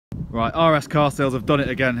Right, RS Car Sales have done it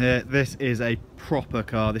again here. This is a proper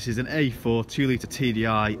car. This is an A4 2-litre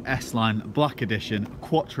TDI S-Line Black Edition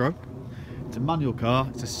Quattro. It's a manual car,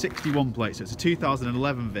 it's a 61 plate, so it's a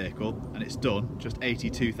 2011 vehicle, and it's done just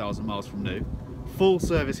 82,000 miles from new. Full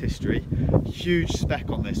service history, huge spec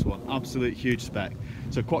on this one, absolute huge spec.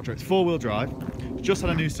 So Quattro, it's 4-wheel drive, just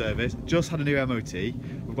had a new service, just had a new MOT.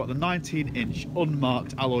 We've got the 19-inch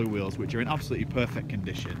unmarked alloy wheels, which are in absolutely perfect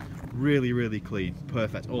condition. Really clean,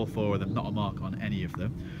 perfect, all 4 of them, not a mark on any of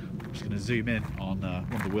them. I'm just going to zoom in on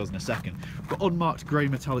one of the wheels in a second. We've got unmarked grey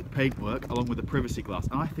metallic paintwork along with the privacy glass,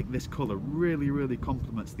 and I think this colour really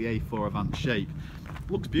complements the A4 Avant shape.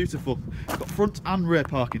 Looks beautiful. It's got front and rear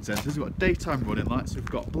parking sensors, we've got daytime running lights, we've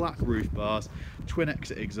got black roof bars, twin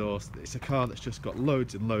exit exhaust. It's a car that's just got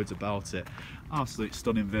loads and loads about it. Absolute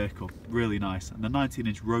stunning vehicle, really nice. And the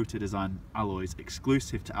 19-inch rotor design alloys,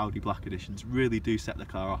 exclusive to Audi Black Editions, really do set the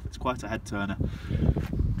car off. It's quite a head turner.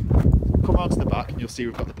 Come around to the back and you'll see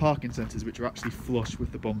we've got the parking sensors, which are actually flush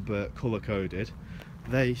with the bumper colour coded.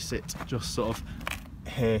 They sit just sort of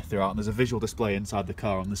here throughout, and there's a visual display inside the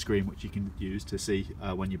car on the screen which you can use to see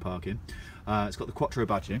when you're parking. It's got the Quattro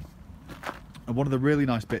badging, and one of the really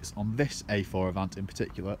nice bits on this A4 Avant in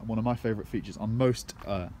particular, and one of my favourite features on most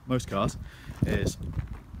cars, is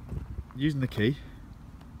using the key.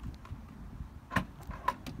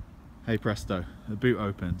 Hey presto, the boot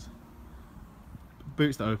opens.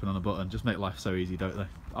 Boots that open on a button just make life so easy, don't they?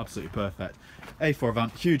 Absolutely perfect. A4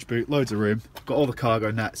 Avant, huge boot, loads of room. Got all the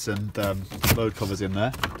cargo nets and load covers in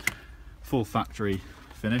there. Full factory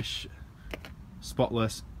finish,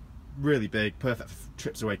 spotless, really big, perfect for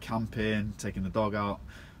trips away camping, taking the dog out,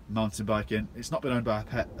 mountain biking. It's not been owned by a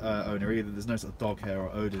pet owner either. There's no sort of dog hair or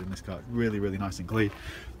odour in this car. It's really nice and clean.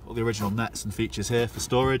 All the original nets and features here for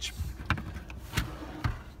storage.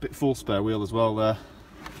 Bit full spare wheel as well there.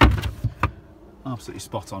 Absolutely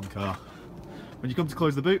spot on car. When you come to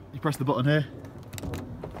close the boot, you press the button here.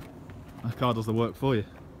 The car does the work for you.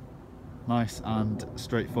 Nice and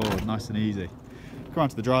straightforward, nice and easy. Come around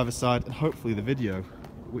to the driver's side, and hopefully the video,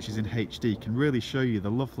 which is in HD, can really show you the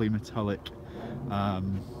lovely metallic, I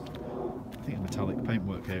think metallic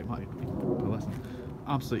paintwork here. It might be pearlescent.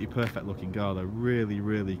 Absolutely perfect looking car though,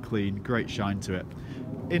 really clean, great shine to it.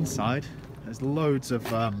 Inside, there's loads of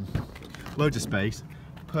space.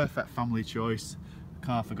 Perfect family choice.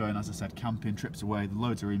 Car for going, as I said, camping, trips away. The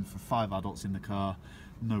loads are in for 5 adults in the car,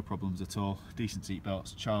 no problems at all. Decent seat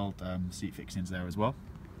belts, child seat fixings there as well.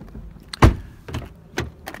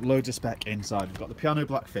 Loads of spec inside. We've got the piano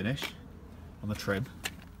black finish on the trim.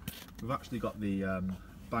 We've actually got the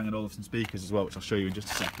Bang & Olufsen speakers as well, which I'll show you in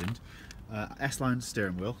just a second. S-Line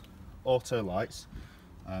steering wheel, auto lights,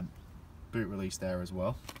 boot release there as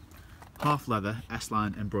well. Half leather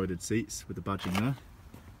S-Line embroidered seats with the badging there.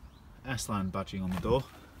 S-Line badging on the door.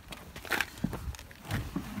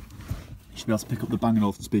 You should be able to pick up the Bang &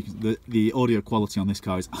 Olufsen speakers. The audio quality on this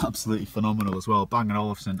car is absolutely phenomenal as well. Bang &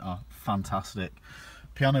 Olufsen are fantastic.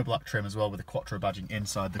 Piano black trim as well with the Quattro badging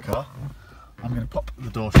inside the car. I'm going to pop the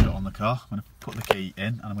door shut on the car. I'm going to put the key in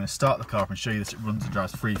and I'm going to start the car up and show you that it runs and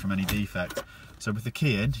drives free from any defect. So with the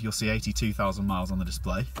key in, you'll see 82,000 miles on the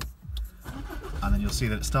display, and then you'll see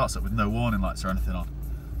that it starts up with no warning lights or anything on.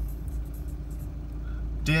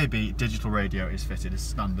 DAB digital radio is fitted as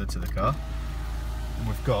standard to the car, and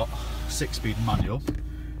we've got 6-speed manual.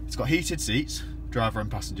 It's got heated seats, driver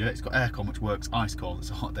and passenger. It's got aircon, which works ice cold.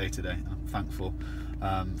 It's a hot day today. I'm thankful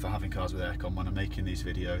for having cars with aircon when I'm making these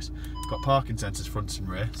videos. It's got parking sensors front and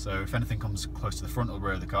rear, so if anything comes close to the front or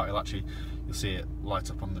rear of the car, you'll see it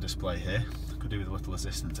light up on the display here. Could do with a little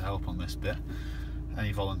assistant to help on this bit.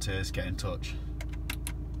 Any volunteers, get in touch.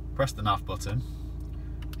 Press the nav button,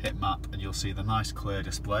 hit map, and you'll see the nice clear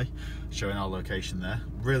display showing our location there.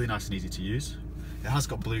 Really nice and easy to use. It has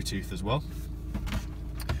got Bluetooth as well.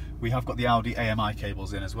 We have got the Audi AMI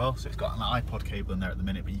cables in as well, so it's got an iPod cable in there at the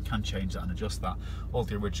minute, but you can change that and adjust that. All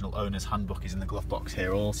the original owner's handbook is in the glove box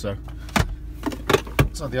here also.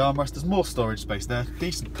 So the armrest, there's more storage space there,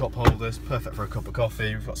 decent cup holders, perfect for a cup of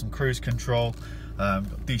coffee. We've got some cruise control,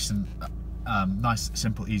 got decent, nice,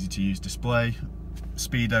 simple, easy to use display.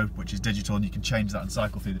 Speedo, which is digital, and you can change that and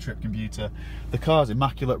cycle through the trip computer. The car's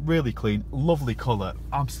immaculate, really clean, lovely colour,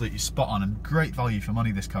 absolutely spot on, and great value for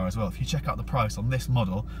money this car as well. If you check out the price on this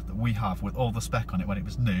model that we have with all the spec on it when it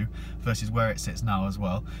was new versus where it sits now as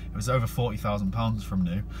well, it was over £40,000 from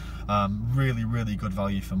new. Really good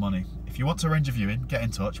value for money. If you want to arrange a viewing, get in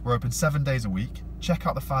touch. We're open 7 days a week. Check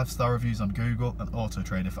out the 5-star reviews on Google and Auto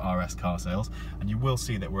Trader for RS Car Sales, and you will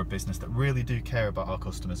see that we're a business that really do care about our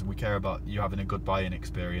customers, and we care about you having a good buy-in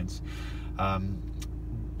experience.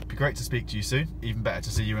 It'd be great to speak to you soon, even better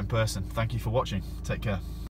to see you in person. Thank you for watching. Take care.